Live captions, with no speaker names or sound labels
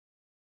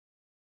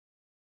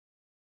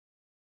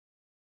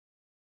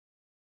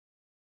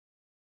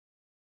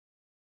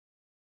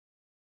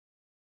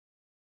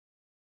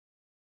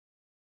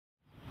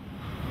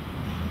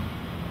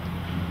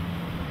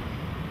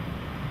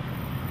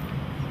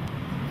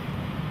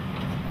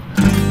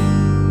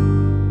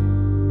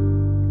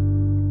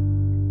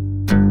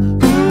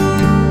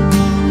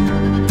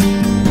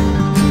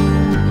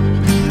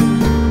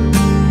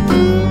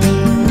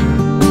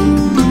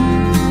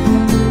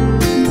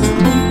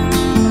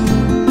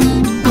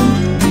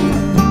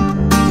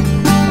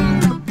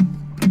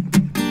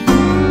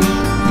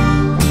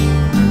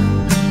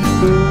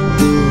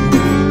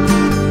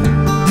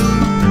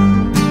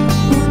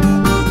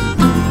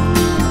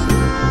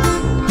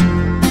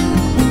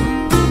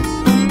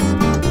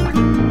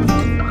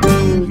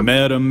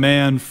Met a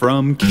man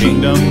from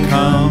Kingdom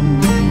Come,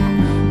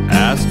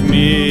 asked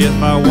me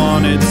if I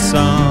wanted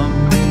some.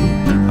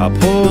 I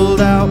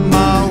pulled out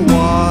my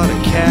wad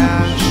of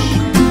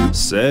cash,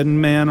 said,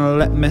 man,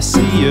 let me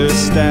see your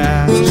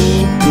stash.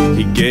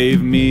 He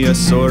gave me a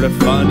sort of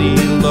funny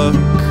look,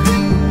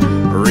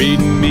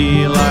 reading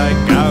me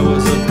like I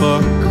was a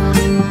book.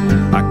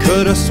 I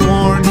could have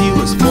sworn he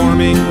was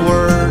forming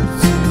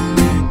words,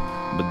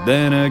 but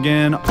then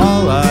again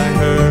all I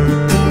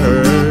heard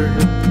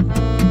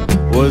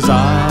was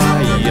I,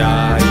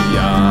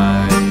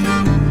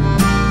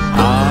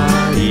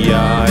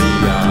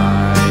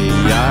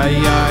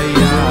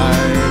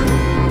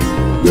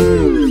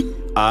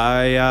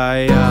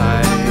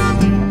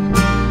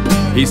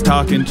 He's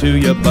talking to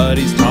you, but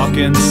he's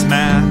talking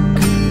smack.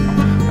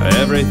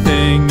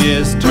 Everything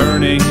is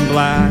turning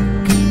black.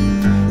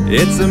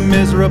 It's a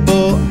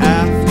miserable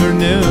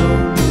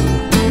afternoon.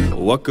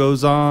 What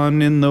goes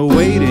on in the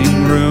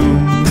waiting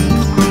room?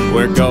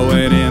 We're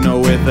going in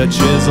with a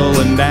chisel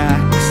and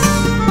axe,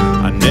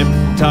 a nip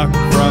tuck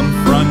from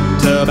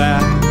front to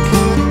back.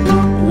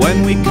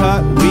 When we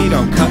cut, we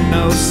don't cut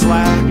no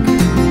slack.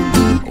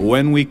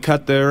 When we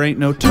cut, there ain't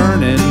no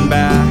turning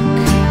back.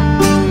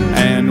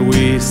 And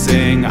we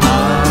sing aye,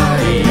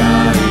 aye,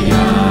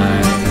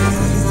 aye,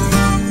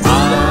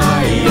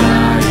 aye,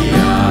 aye,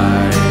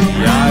 aye,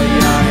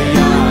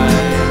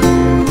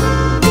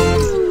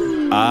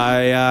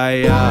 aye,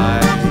 aye,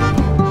 aye.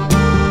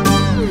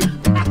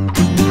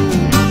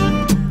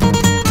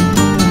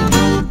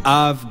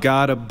 I've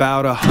got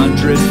about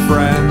 100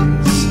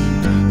 friends.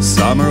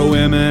 Some are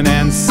women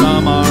and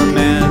some are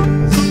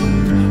men's.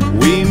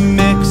 We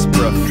mix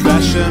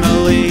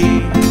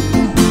professionally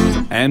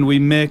and we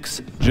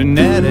mix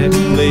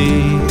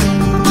genetically.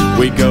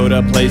 We go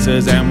to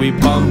places and we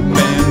bump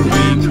and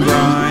we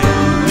grind.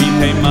 We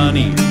pay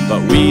money,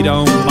 but we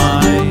don't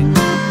mind.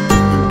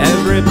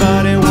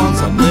 Everybody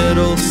wants a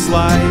little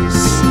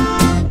slice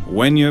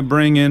when you're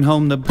bringing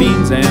home the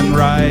beans and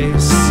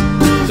rice.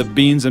 The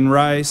beans and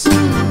rice,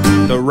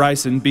 the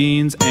rice and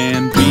beans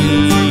and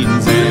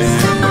beans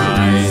and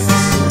rice.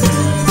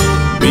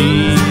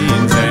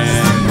 Beans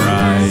and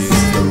rice,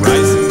 the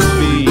rice and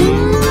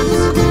beans,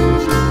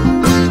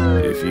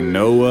 if you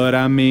know what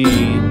I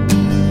mean.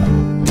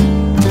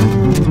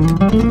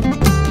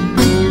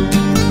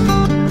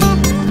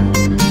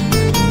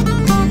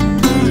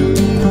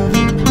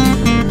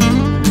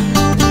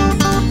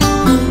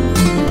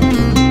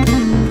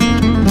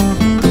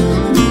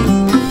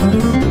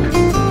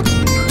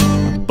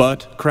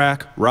 Butt,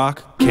 crack,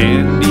 rock,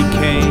 candy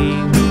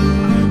cane.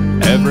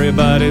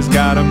 Everybody's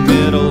got a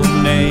middle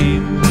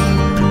name.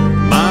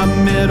 My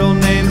middle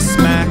name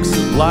smacks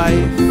of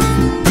life.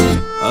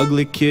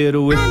 Ugly kid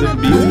with a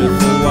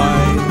beautiful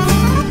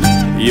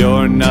wife.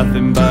 You're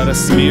nothing but a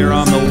smear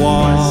on the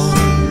wall,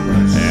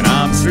 and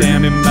I'm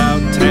standing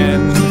about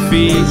 10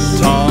 feet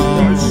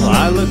tall.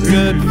 I look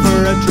good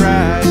for a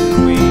drag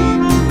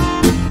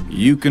queen.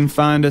 You can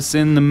find us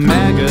in the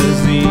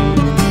magazine.